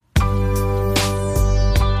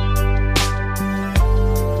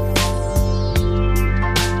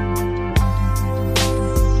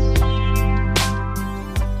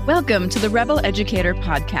Welcome to the Rebel Educator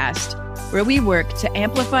Podcast, where we work to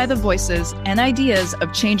amplify the voices and ideas of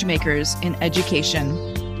changemakers in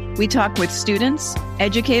education. We talk with students,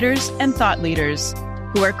 educators, and thought leaders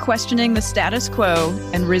who are questioning the status quo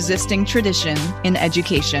and resisting tradition in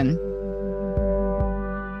education.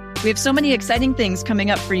 We have so many exciting things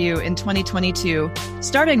coming up for you in 2022,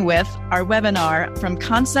 starting with our webinar From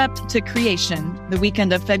Concept to Creation, the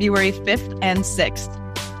weekend of February 5th and 6th.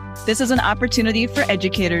 This is an opportunity for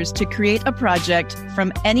educators to create a project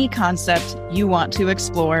from any concept you want to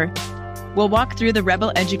explore. We'll walk through the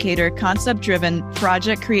Rebel Educator concept-driven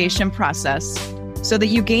project creation process so that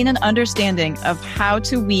you gain an understanding of how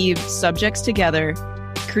to weave subjects together,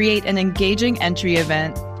 create an engaging entry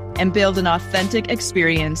event, and build an authentic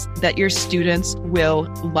experience that your students will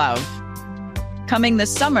love. Coming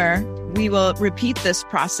this summer, we will repeat this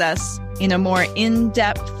process in a more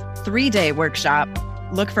in-depth 3-day workshop.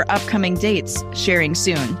 Look for upcoming dates sharing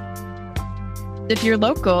soon. If you're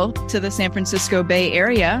local to the San Francisco Bay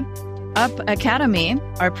Area, Up Academy,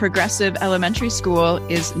 our progressive elementary school,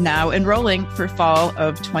 is now enrolling for fall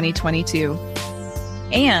of 2022.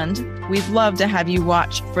 And we'd love to have you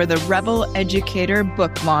watch for the Rebel Educator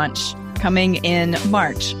book launch coming in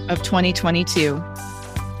March of 2022.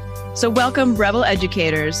 So welcome, Rebel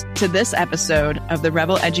Educators, to this episode of the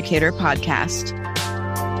Rebel Educator Podcast.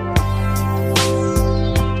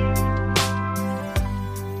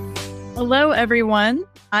 Hello, everyone.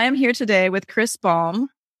 I am here today with Chris Balme.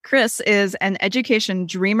 Chris is an education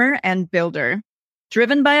dreamer and builder,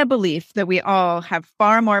 driven by a belief that we all have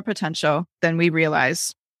far more potential than we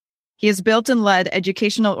realize. He has built and led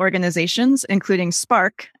educational organizations, including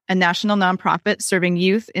Spark, a national nonprofit serving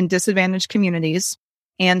youth in disadvantaged communities,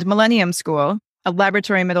 and Millennium School, a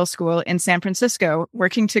laboratory middle school in San Francisco,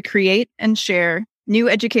 working to create and share new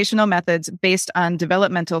educational methods based on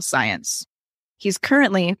developmental science. He's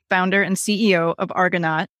currently founder and CEO of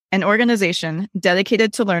Argonaut, an organization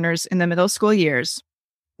dedicated to learners in the middle school years,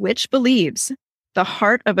 which believes the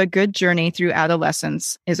heart of a good journey through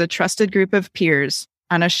adolescence is a trusted group of peers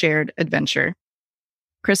on a shared adventure.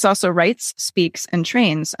 Chris also writes, speaks, and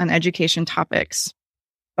trains on education topics.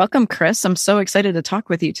 Welcome, Chris. I'm so excited to talk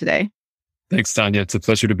with you today. Thanks, Tanya. It's a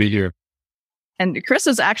pleasure to be here. And Chris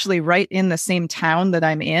is actually right in the same town that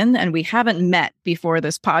I'm in, and we haven't met before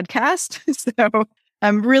this podcast. So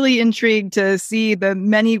I'm really intrigued to see the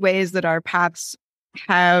many ways that our paths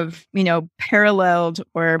have, paralleled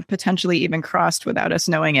or potentially even crossed without us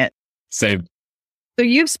knowing it. Same. So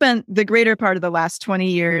you've spent the greater part of the last 20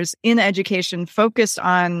 years in education focused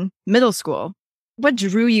on middle school. What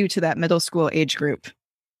drew you to that middle school age group?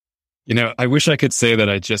 I wish I could say that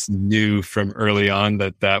I just knew from early on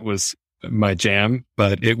that was my jam,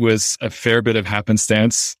 but it was a fair bit of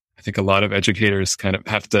happenstance. I think a lot of educators kind of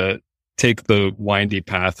have to take the windy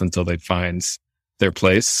path until they find their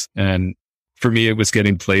place. And for me, it was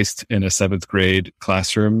getting placed in a 7th grade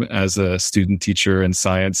classroom as a student teacher in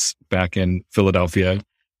science back in Philadelphia.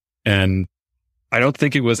 And I don't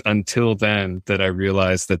think it was until then that I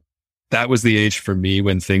realized that was the age for me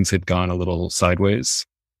when things had gone a little sideways,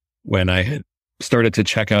 when I had started to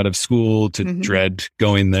check out of school, to dread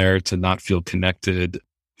going there, to not feel connected,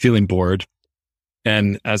 feeling bored.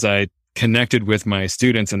 And as I connected with my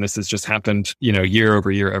students, and this has just happened, year over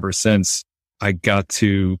year ever since, I got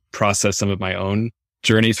to process some of my own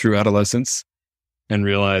journey through adolescence and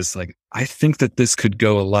realize, I think that this could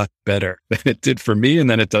go a lot better than it did for me and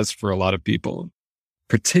than it does for a lot of people,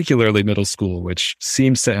 particularly middle school, which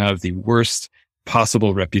seems to have the worst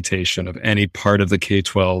possible reputation of any part of the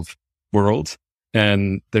K-12 world.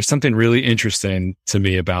 And there's something really interesting to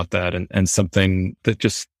me about that, and something that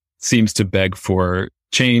just seems to beg for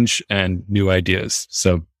change and new ideas.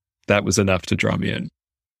 So that was enough to draw me in.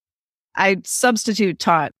 I substitute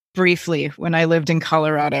taught briefly when I lived in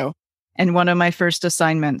Colorado. And one of my first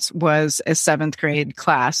assignments was a 7th grade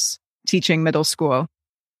class teaching middle school.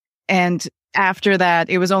 And after that,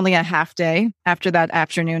 it was only a half day. After that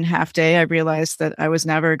afternoon half day, I realized that I was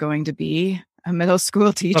never going to be a middle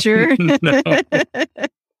school teacher. No.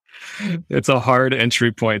 It's a hard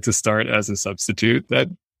entry point to start as a substitute. That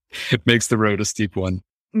makes the road a steep one.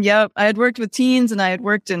 Yep. I had worked with teens and I had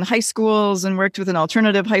worked in high schools and worked with an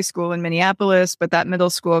alternative high school in Minneapolis, but that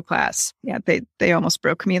middle school class, they almost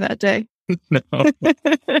broke me that day. No.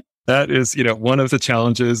 That is, one of the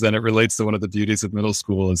challenges, and it relates to one of the beauties of middle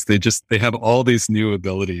school, is they have all these new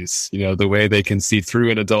abilities, the way they can see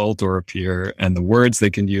through an adult or a peer, and the words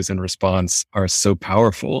they can use in response are so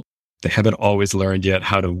powerful. They haven't always learned yet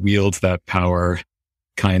how to wield that power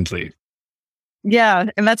kindly. Yeah.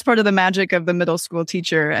 And that's part of the magic of the middle school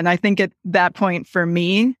teacher. And I think at that point for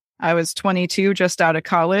me, I was 22, just out of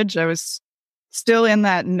college. I was still in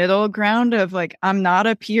that middle ground of like, I'm not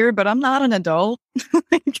a peer, but I'm not an adult.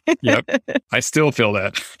 Yep. I still feel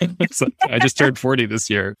that. So I just turned 40 this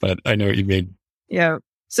year, but I know what you mean. Yeah.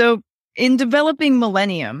 So in developing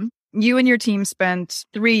Millennium, you and your team spent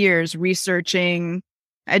 3 years researching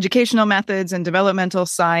educational methods and developmental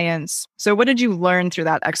science. So what did you learn through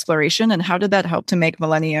that exploration, and how did that help to make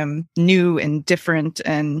Millennium new and different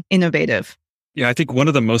and innovative? Yeah, I think one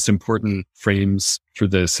of the most important frames for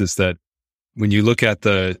this is that when you look at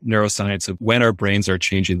the neuroscience of when our brains are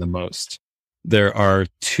changing the most, there are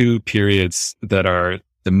two periods that are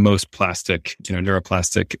the most plastic,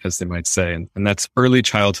 neuroplastic, as they might say. And that's early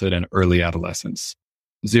childhood and early adolescence,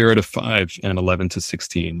 0 to 5 and 11 to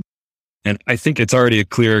 16. And I think it's already a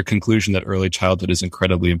clear conclusion that early childhood is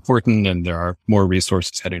incredibly important, and there are more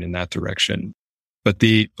resources heading in that direction. But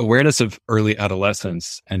the awareness of early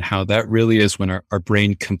adolescence and how that really is when our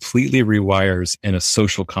brain completely rewires in a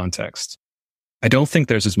social context, I don't think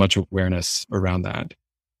there's as much awareness around that.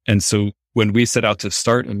 And so when we set out to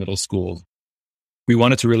start a middle school, we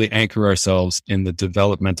wanted to really anchor ourselves in the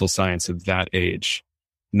developmental science of that age,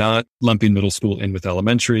 not lumping middle school in with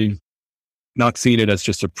elementary, not seeing it as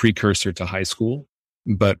just a precursor to high school,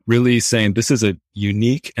 but really saying this is a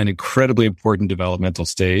unique and incredibly important developmental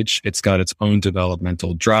stage. It's got its own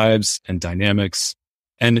developmental drives and dynamics,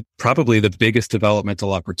 and probably the biggest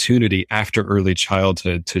developmental opportunity after early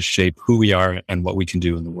childhood to shape who we are and what we can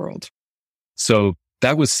do in the world. So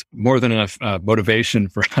that was more than enough motivation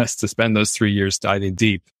for us to spend those 3 years diving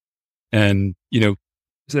deep. And,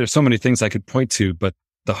 there's so many things I could point to, but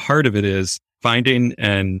the heart of it is finding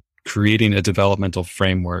and creating a developmental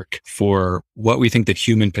framework for what we think the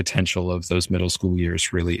human potential of those middle school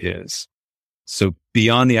years really is. So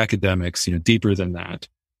beyond the academics, deeper than that,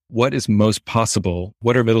 what is most possible?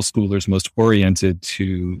 What are middle schoolers most oriented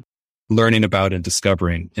to learning about and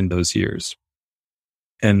discovering in those years?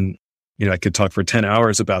 And, I could talk for 10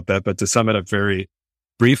 hours about that, but to sum it up very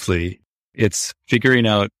briefly, it's figuring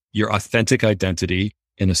out your authentic identity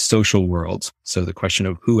in a social world. So the question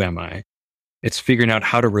of who am I? It's figuring out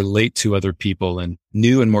how to relate to other people in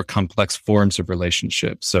new and more complex forms of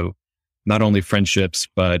relationships. So not only friendships,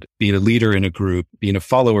 but being a leader in a group, being a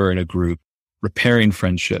follower in a group, repairing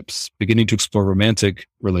friendships, beginning to explore romantic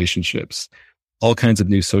relationships, all kinds of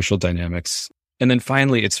new social dynamics. And then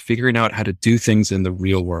finally, it's figuring out how to do things in the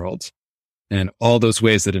real world. And all those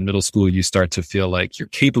ways that in middle school, you start to feel like you're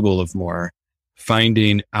capable of more,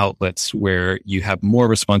 finding outlets where you have more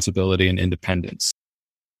responsibility and independence.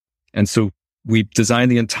 And so we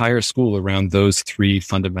designed the entire school around those three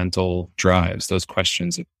fundamental drives, those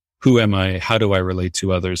questions of who am I, how do I relate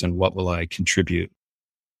to others, and what will I contribute?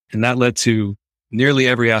 And that led to nearly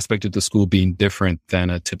every aspect of the school being different than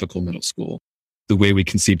a typical middle school. The way we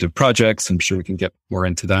conceived of projects, I'm sure we can get more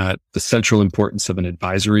into that. The central importance of an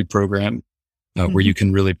advisory program where you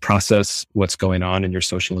can really process what's going on in your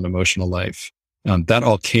social and emotional life. That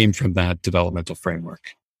all came from that developmental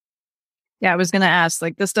framework. Yeah, I was going to ask,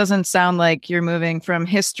 this doesn't sound like you're moving from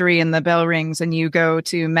history and the bell rings and you go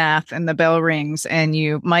to math and the bell rings, and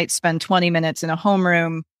you might spend 20 minutes in a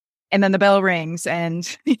homeroom and then the bell rings.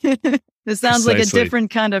 And this sounds like a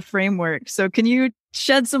different kind of framework. So can you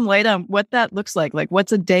shed some light on what that looks like? Like,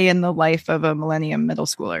 what's a day in the life of a Millennium middle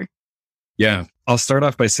schooler? Yeah, I'll start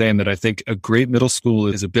off by saying that I think a great middle school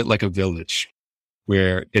is a bit like a village,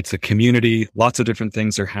 where it's a community, lots of different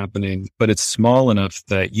things are happening, but it's small enough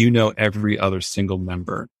that every other single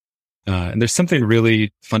member. And there's something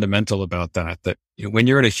really fundamental about that when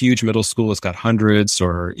you're in a huge middle school, it's got hundreds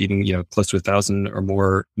or even, close to 1,000 or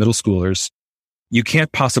more middle schoolers, you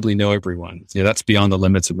can't possibly know everyone. That's beyond the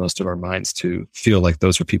limits of most of our minds to feel like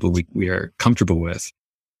those are people we are comfortable with.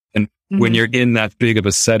 And when you're in that big of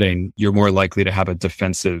a setting, you're more likely to have a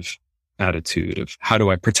defensive attitude of how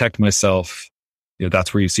do I protect myself?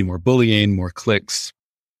 That's where you see more bullying, more cliques.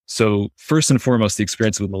 So first and foremost, the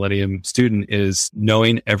experience of a Millennium student is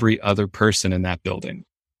knowing every other person in that building.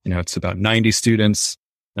 It's about 90 students,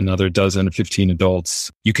 another dozen, 15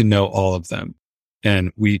 adults. You can know all of them.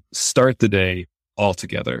 And we start the day all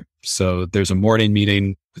together. So there's a morning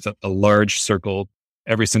meeting with a large circle.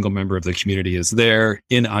 Every single member of the community is there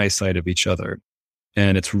in eyesight of each other.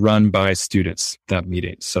 And it's run by students, that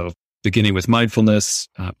meeting. So beginning with mindfulness,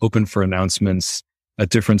 open for announcements, a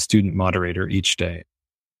different student moderator each day.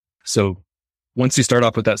 So once you start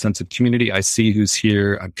off with that sense of community, I see who's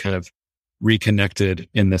here. I'm kind of reconnected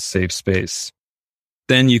in this safe space.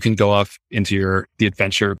 Then you can go off into the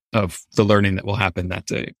adventure of the learning that will happen that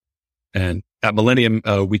day. And at Millennium,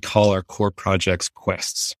 we call our core projects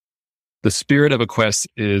quests. The spirit of a quest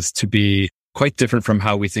is to be quite different from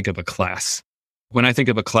how we think of a class. When I think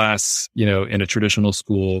of a class, in a traditional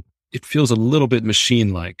school, it feels a little bit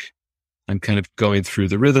machine-like. I'm kind of going through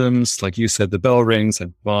the rhythms. Like you said, the bell rings, I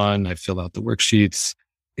run, I fill out the worksheets.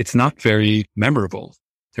 It's not very memorable.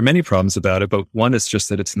 There are many problems about it, but one is just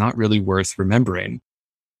that it's not really worth remembering.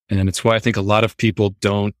 And it's why I think a lot of people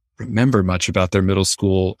don't remember much about their middle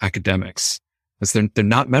school academics, because they're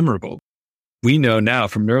not memorable. We know now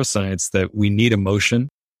from neuroscience that we need emotion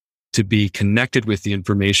to be connected with the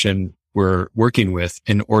information we're working with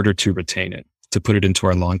in order to retain it, to put it into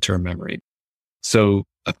our long-term memory. So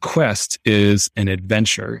a quest is an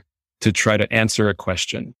adventure to try to answer a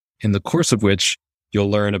question, in the course of which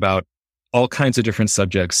you'll learn about all kinds of different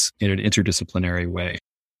subjects in an interdisciplinary way.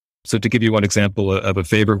 So to give you one example of a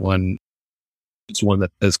favorite one, it's one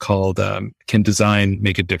that is called, Can Design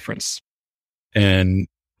Make a Difference? And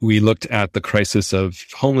we looked at the crisis of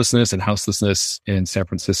homelessness and houselessness in San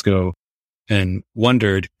Francisco and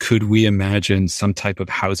wondered, could we imagine some type of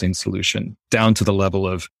housing solution down to the level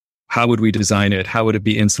of how would we design it? How would it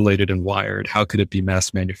be insulated and wired? How could it be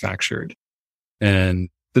mass manufactured? And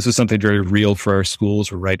this is something very real for our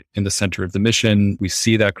schools. We're right in the center of the mission. We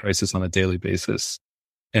see that crisis on a daily basis.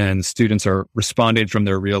 And students are responding from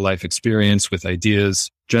their real life experience with ideas,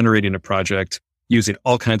 generating a project, using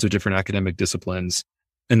all kinds of different academic disciplines,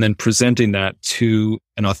 and then presenting that to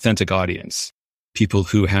an authentic audience, people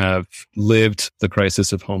who have lived the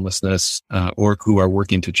crisis of homelessness or who are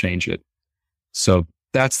working to change it. So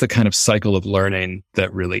that's the kind of cycle of learning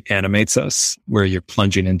that really animates us, where you're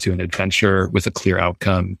plunging into an adventure with a clear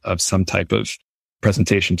outcome of some type of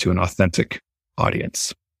presentation to an authentic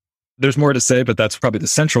audience. There's more to say, but that's probably the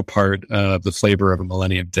central part of the flavor of a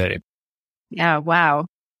Millennium Day. Yeah, wow.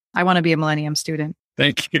 I want to be a Millennium student.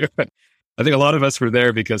 Thank you. I think a lot of us were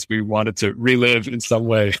there because we wanted to relive in some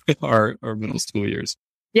way our middle school years.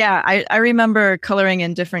 Yeah, I remember coloring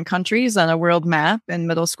in different countries on a world map in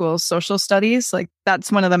middle school social studies. Like,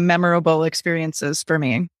 that's one of the memorable experiences for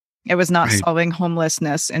me. It was not solving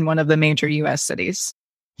homelessness in one of the major US cities.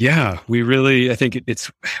 Yeah, I think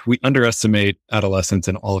we underestimate adolescents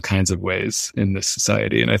in all kinds of ways in this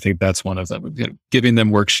society. And I think that's one of them, giving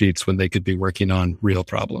them worksheets when they could be working on real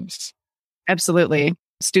problems. Absolutely.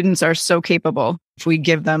 Students are so capable if we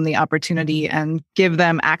give them the opportunity and give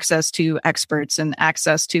them access to experts and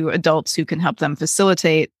access to adults who can help them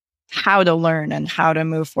facilitate how to learn and how to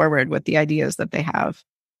move forward with the ideas that they have.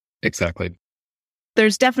 Exactly.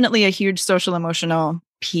 There's definitely a huge social emotional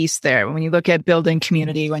piece there. When you look at building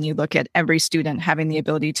community, when you look at every student having the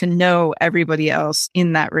ability to know everybody else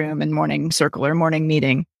in that room in morning circle or morning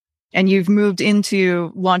meeting. And you've moved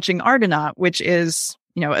into launching Argonaut, which is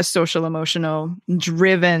a social emotional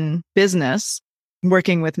driven business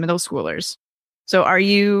working with middle schoolers. So are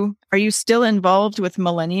you still involved with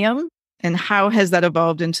Millennium, and how has that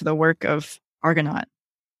evolved into the work of Argonaut?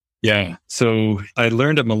 Yeah. So I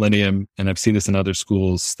learned at Millennium, and I've seen this in other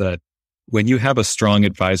schools, that when you have a strong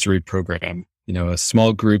advisory program, a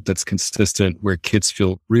small group that's consistent where kids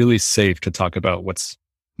feel really safe to talk about what's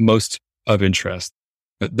most of interest,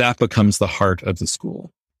 that becomes the heart of the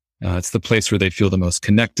school. It's the place where they feel the most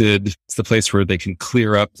connected. It's the place where they can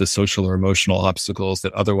clear up the social or emotional obstacles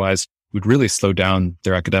that otherwise would really slow down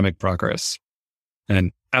their academic progress.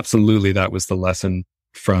 And absolutely, that was the lesson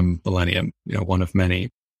from Millennium, one of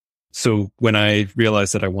many. So when I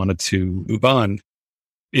realized that I wanted to move on,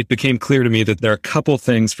 it became clear to me that there are a couple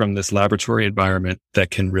things from this laboratory environment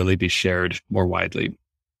that can really be shared more widely.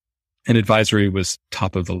 And advisory was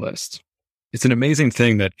top of the list. It's an amazing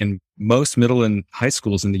thing that in most middle and high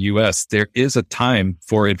schools in the US, there is a time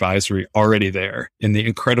for advisory already there in the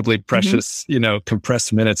incredibly precious,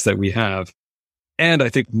 compressed minutes that we have. And I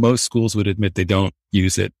think most schools would admit they don't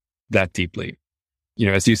use it that deeply.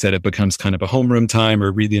 As you said, it becomes kind of a homeroom time,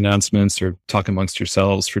 or read the announcements or talk amongst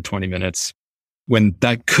yourselves for 20 minutes, when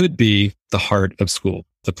that could be the heart of school,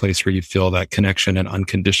 the place where you feel that connection and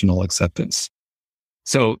unconditional acceptance.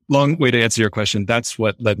 So, long way to answer your question. That's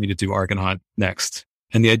what led me to do Argonaut next.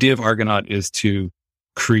 And the idea of Argonaut is to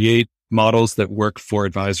create models that work for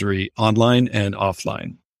advisory online and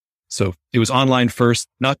offline. So it was online first,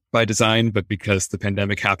 not by design, but because the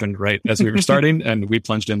pandemic happened right as we were starting, and we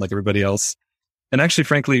plunged in like everybody else. And actually,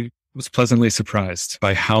 frankly, was pleasantly surprised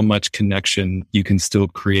by how much connection you can still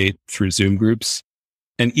create through Zoom groups,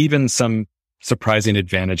 and even some surprising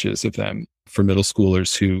advantages of them for middle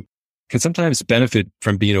schoolers who can sometimes benefit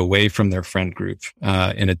from being away from their friend group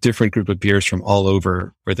in a different group of peers from all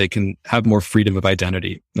over, where they can have more freedom of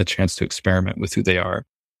identity and a chance to experiment with who they are.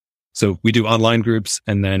 So we do online groups,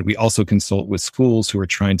 and then we also consult with schools who are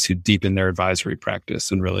trying to deepen their advisory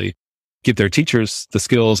practice and really give their teachers the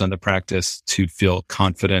skills and the practice to feel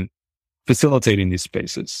confident facilitating these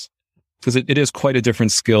spaces. Because it is quite a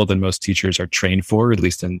different skill than most teachers are trained for, at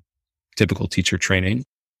least in typical teacher training.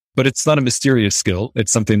 But it's not a mysterious skill.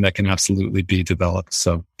 It's something that can absolutely be developed.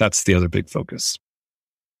 So that's the other big focus.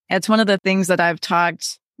 It's one of the things that I've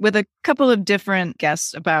talked with a couple of different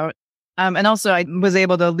guests about. And also I was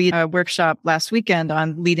able to lead a workshop last weekend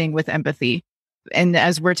on leading with empathy. And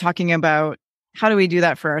as we're talking about how do we do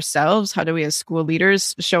that for ourselves? How do we as school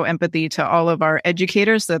leaders show empathy to all of our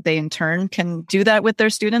educators so that they in turn can do that with their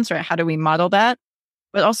students, right? How do we model that?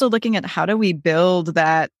 But also looking at how do we build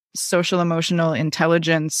that social emotional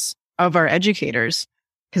intelligence of our educators?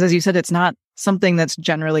 Because as you said, it's not something that's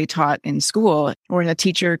generally taught in school or in a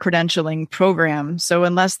teacher credentialing program. So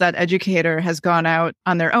unless that educator has gone out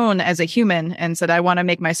on their own as a human and said, I want to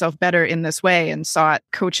make myself better in this way, and sought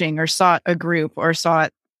coaching or sought a group or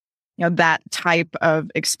sought that type of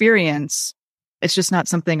experience, it's just not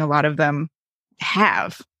something a lot of them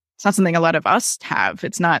have. It's not something a lot of us have.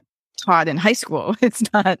 It's not taught in high school. It's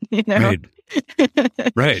not, Right.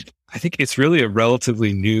 Right. I think it's really a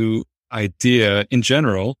relatively new idea in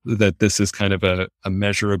general that this is kind of a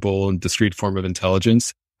measurable and discrete form of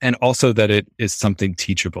intelligence, and also that it is something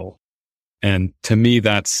teachable. And to me,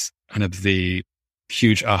 that's kind of the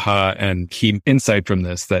huge aha and key insight from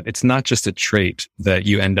this, that it's not just a trait that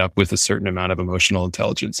you end up with a certain amount of emotional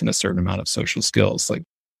intelligence and a certain amount of social skills. Like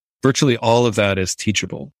virtually all of that is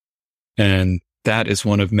teachable. And that is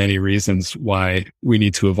one of many reasons why we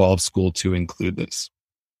need to evolve school to include this.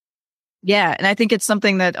 Yeah. And I think it's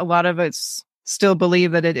something that a lot of us still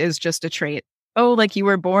believe that it is just a trait. Oh, like you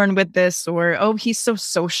were born with this, or, oh, he's so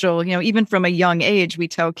social. Even from a young age, we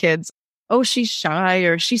tell kids, oh, she's shy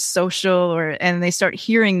or she's social, and they start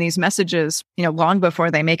hearing these messages, long before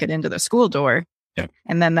they make it into the school door. Yeah.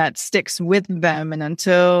 And then that sticks with them. And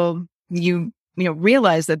until you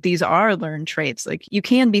realize that these are learned traits, like you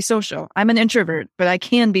can be social. I'm an introvert, but I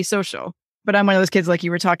can be social. But I'm one of those kids, like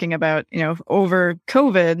you were talking about, over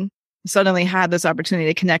COVID, suddenly had this opportunity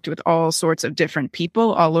to connect with all sorts of different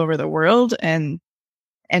people all over the world and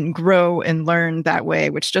grow and learn that way,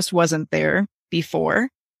 which just wasn't there before,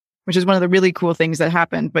 which is one of the really cool things that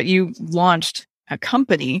happened. But you launched a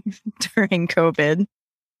company during COVID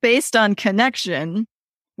based on connection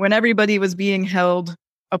when everybody was being held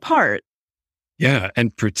apart. Yeah.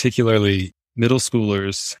 And particularly middle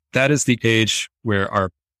schoolers, that is the age where our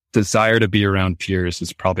desire to be around peers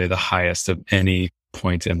is probably the highest of any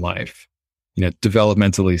point in life.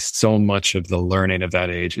 Developmentally, so much of the learning of that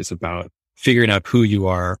age is about figuring out who you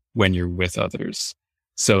are when you're with others.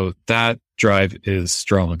 So that drive is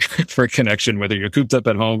strong for connection, whether you're cooped up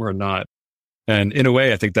at home or not. And in a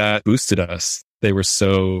way, I think that boosted us. They were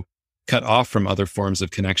so cut off from other forms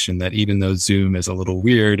of connection that even though Zoom is a little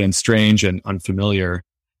weird and strange and unfamiliar,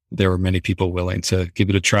 there were many people willing to give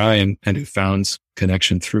it a try and who found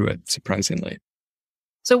connection through it, surprisingly.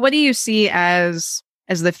 So what do you see as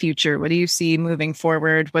the future? What do you see moving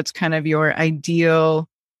forward? What's kind of your ideal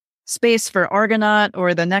space for Argonaut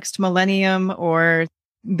or the next millennium or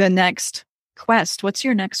the next quest? What's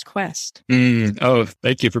your next quest? Oh,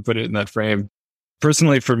 thank you for putting it in that frame.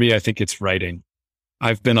 Personally, for me, I think it's writing.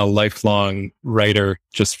 I've been a lifelong writer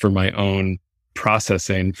just for my own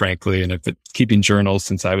processing, frankly, and I've been keeping journals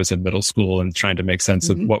since I was in middle school and trying to make sense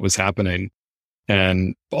of what was happening.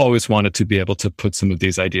 And always wanted to be able to put some of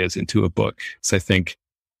these ideas into a book. So I think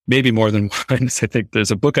maybe more than one. I think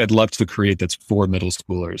there's a book I'd love to create that's for middle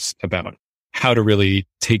schoolers about how to really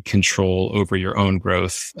take control over your own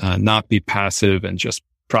growth, not be passive and just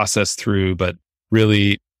process through, but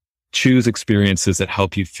really choose experiences that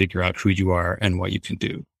help you figure out who you are and what you can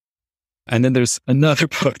do. And then there's another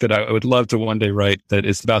book that I would love to one day write that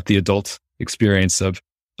is about the adult experience of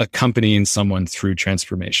accompanying someone through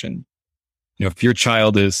transformation. If your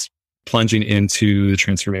child is plunging into the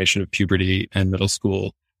transformation of puberty and middle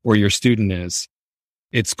school, or your student is,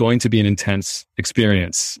 it's going to be an intense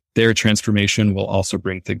experience. Their transformation will also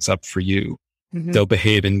bring things up for you. They'll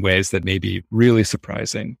behave in ways that may be really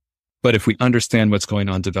surprising. But if we understand what's going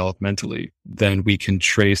on developmentally, then we can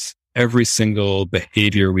trace every single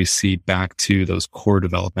behavior we see back to those core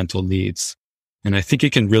developmental needs. And I think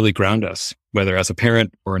it can really ground us, whether as a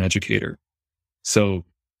parent or an educator. So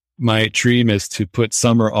my dream is to put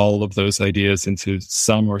some or all of those ideas into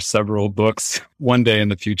some or several books one day in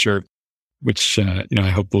the future, which, I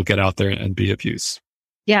hope will get out there and be of use.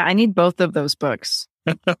 Yeah, I need both of those books.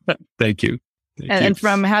 Thank you. And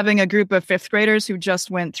from having a group of fifth graders who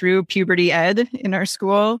just went through puberty ed in our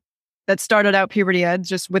school, that started out puberty ed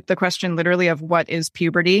just with the question literally of what is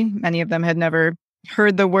puberty? Many of them had never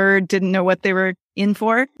heard the word, didn't know what they were in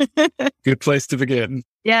for. Good place to begin.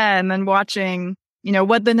 Yeah. And then watching,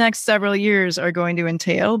 what the next several years are going to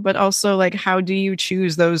entail, but also like, how do you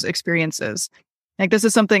choose those experiences? Like, this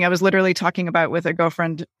is something I was literally talking about with a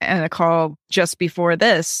girlfriend in a call just before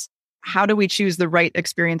this. How do we choose the right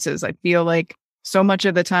experiences? I feel like so much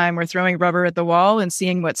of the time we're throwing rubber at the wall and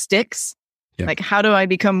seeing what sticks. Yeah. Like, how do I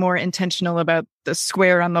become more intentional about the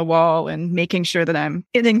square on the wall and making sure that I'm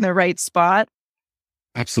hitting the right spot?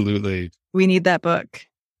 Absolutely. We need that book.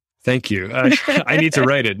 Thank you. I need to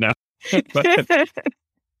write it now. But,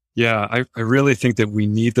 yeah, I really think that we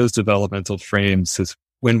need those developmental frames. Is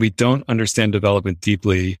when we don't understand development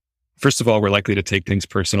deeply, first of all, we're likely to take things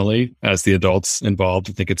personally as the adults involved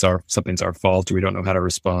and think something's our fault or we don't know how to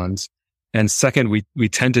respond. And second, we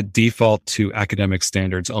tend to default to academic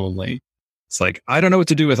standards only. It's like, I don't know what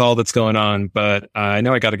to do with all that's going on, but I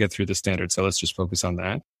know I got to get through the standard. So let's just focus on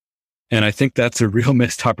that. And I think that's a real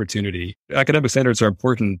missed opportunity. Academic standards are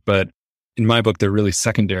important, but in my book, they're really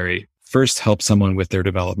secondary. First, help someone with their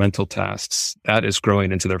developmental tasks. That is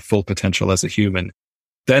growing into their full potential as a human.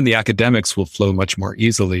 Then the academics will flow much more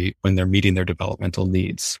easily when they're meeting their developmental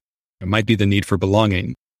needs. It might be the need for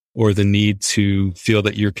belonging or the need to feel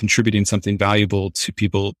that you're contributing something valuable to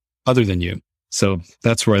people other than you. So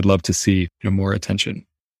that's where I'd love to see more attention.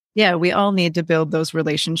 Yeah, we all need to build those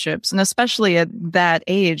relationships. And especially at that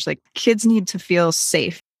age, like kids need to feel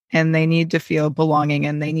safe and they need to feel belonging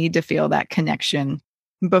and they need to feel that connection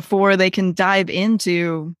before they can dive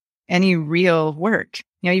into any real work.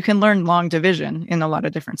 You can learn long division in a lot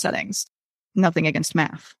of different settings. Nothing against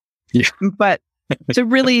math. Yeah. But to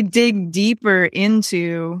really dig deeper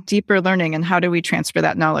into deeper learning and how do we transfer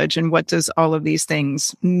that knowledge and what does all of these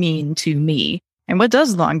things mean to me? And what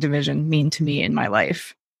does long division mean to me in my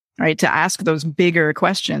life? Right? To ask those bigger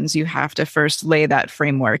questions, you have to first lay that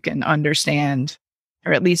framework and understand,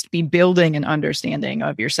 or at least be building an understanding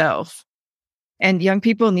of yourself. And young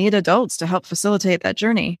people need adults to help facilitate that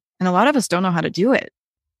journey. And a lot of us don't know how to do it.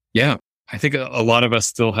 Yeah. I think a lot of us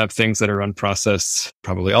still have things that are unprocessed,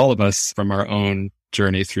 probably all of us, from our own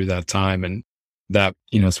journey through that time. And that,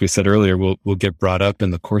 as we said earlier, will get brought up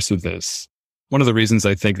in the course of this. One of the reasons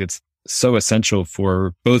I think it's so essential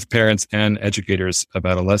for both parents and educators of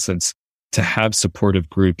adolescence to have supportive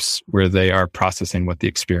groups where they are processing what the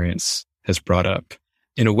experience has brought up.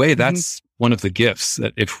 In a way, that's one of the gifts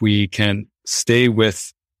that if we can stay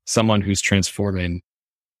with someone who's transforming,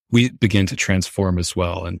 we begin to transform as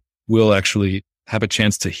well. And we'll actually have a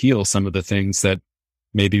chance to heal some of the things that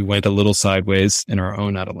maybe went a little sideways in our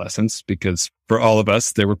own adolescence, because for all of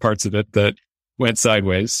us, there were parts of it that went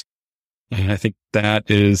sideways. And I think that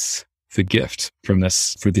is the gift from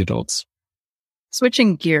this for the adults.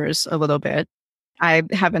 Switching gears a little bit, I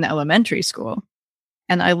have an elementary school,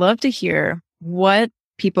 and I love to hear what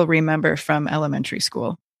people remember from elementary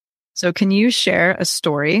school. So can you share a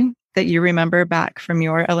story that you remember back from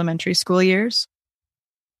your elementary school years?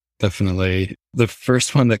 Definitely. The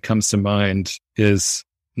first one that comes to mind is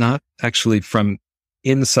not actually from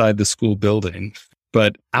inside the school building,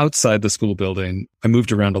 but outside the school building. I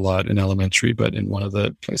moved around a lot in elementary, but in one of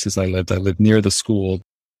the places I lived near the school.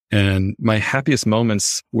 And my happiest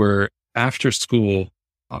moments were after school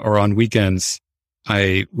or on weekends.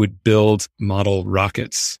 I would build model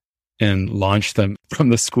rockets and launch them from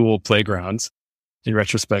the school playgrounds. In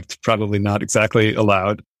retrospect, probably not exactly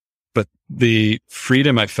allowed, but the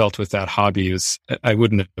freedom I felt with that hobby is, I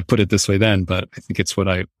wouldn't have put it this way then, but I think it's what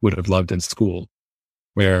I would have loved in school,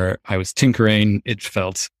 where I was tinkering. It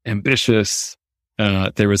felt ambitious.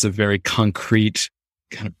 There was a very concrete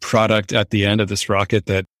kind of product at the end of this rocket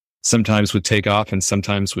that sometimes would take off and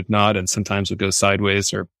sometimes would not, and sometimes would go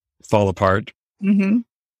sideways or fall apart. Mm-hmm.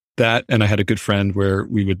 That, and I had a good friend where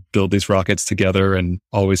we would build these rockets together and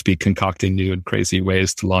always be concocting new and crazy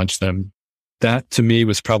ways to launch them. That to me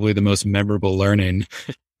was probably the most memorable learning.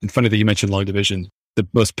 And funny that you mentioned long division. The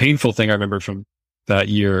most painful thing I remember from that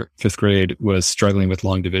year, 5th grade, was struggling with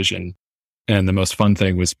long division. And the most fun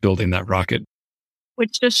thing was building that rocket.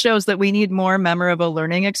 Which just shows that we need more memorable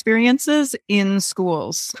learning experiences in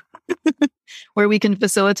schools where we can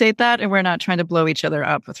facilitate that and we're not trying to blow each other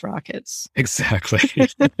up with rockets. Exactly.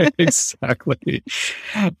 Exactly.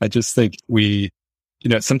 I just think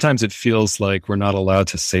sometimes it feels like we're not allowed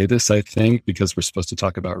to say this, I think, because we're supposed to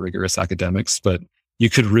talk about rigorous academics, but you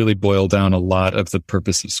could really boil down a lot of the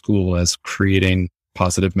purpose of school as creating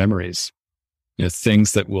positive memories,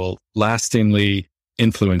 things that will lastingly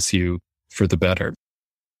influence you for the better.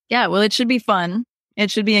 Yeah, well, it should be fun. It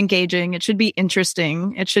should be engaging. It should be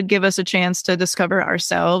interesting. It should give us a chance to discover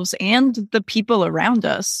ourselves and the people around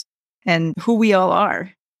us and who we all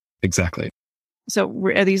are. Exactly. So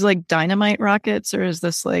are these like dynamite rockets, or is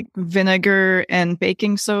this like vinegar and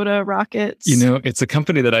baking soda rockets? It's a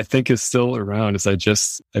company that I think is still around.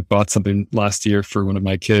 I bought something last year for one of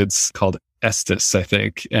my kids called Estes, I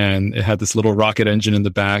think. And it had this little rocket engine in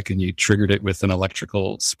the back, and you triggered it with an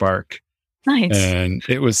electrical spark. Nice. And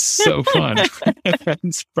it was so fun.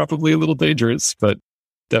 It's probably a little dangerous, but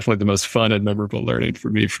definitely the most fun and memorable learning for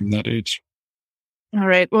me from that age. All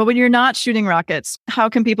right. Well, when you're not shooting rockets, how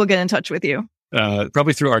can people get in touch with you?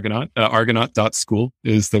 Probably through Argonaut. Argonaut.school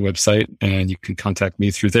is the website, and you can contact me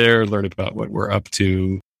through there, learn about what we're up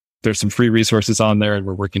to. There's some free resources on there, and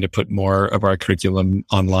we're working to put more of our curriculum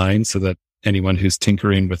online so that anyone who's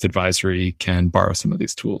tinkering with advisory can borrow some of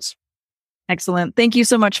these tools. Excellent. Thank you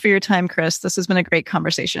so much for your time, Chris. This has been a great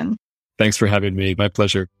conversation. Thanks for having me. My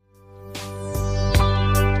pleasure.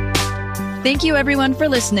 Thank you, everyone, for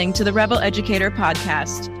listening to the Rebel Educator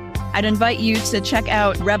podcast. I'd invite you to check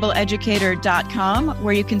out rebeleducator.com,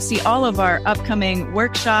 where you can see all of our upcoming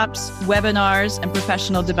workshops, webinars, and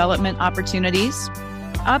professional development opportunities.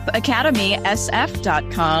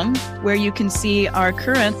 UpAcademySF.com, where you can see our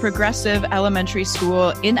current progressive elementary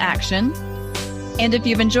school in action. And if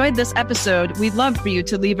you've enjoyed this episode, we'd love for you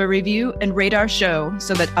to leave a review and rate our show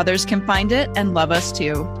so that others can find it and love us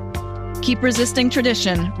too. Keep resisting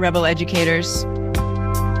tradition, Rebel Educators.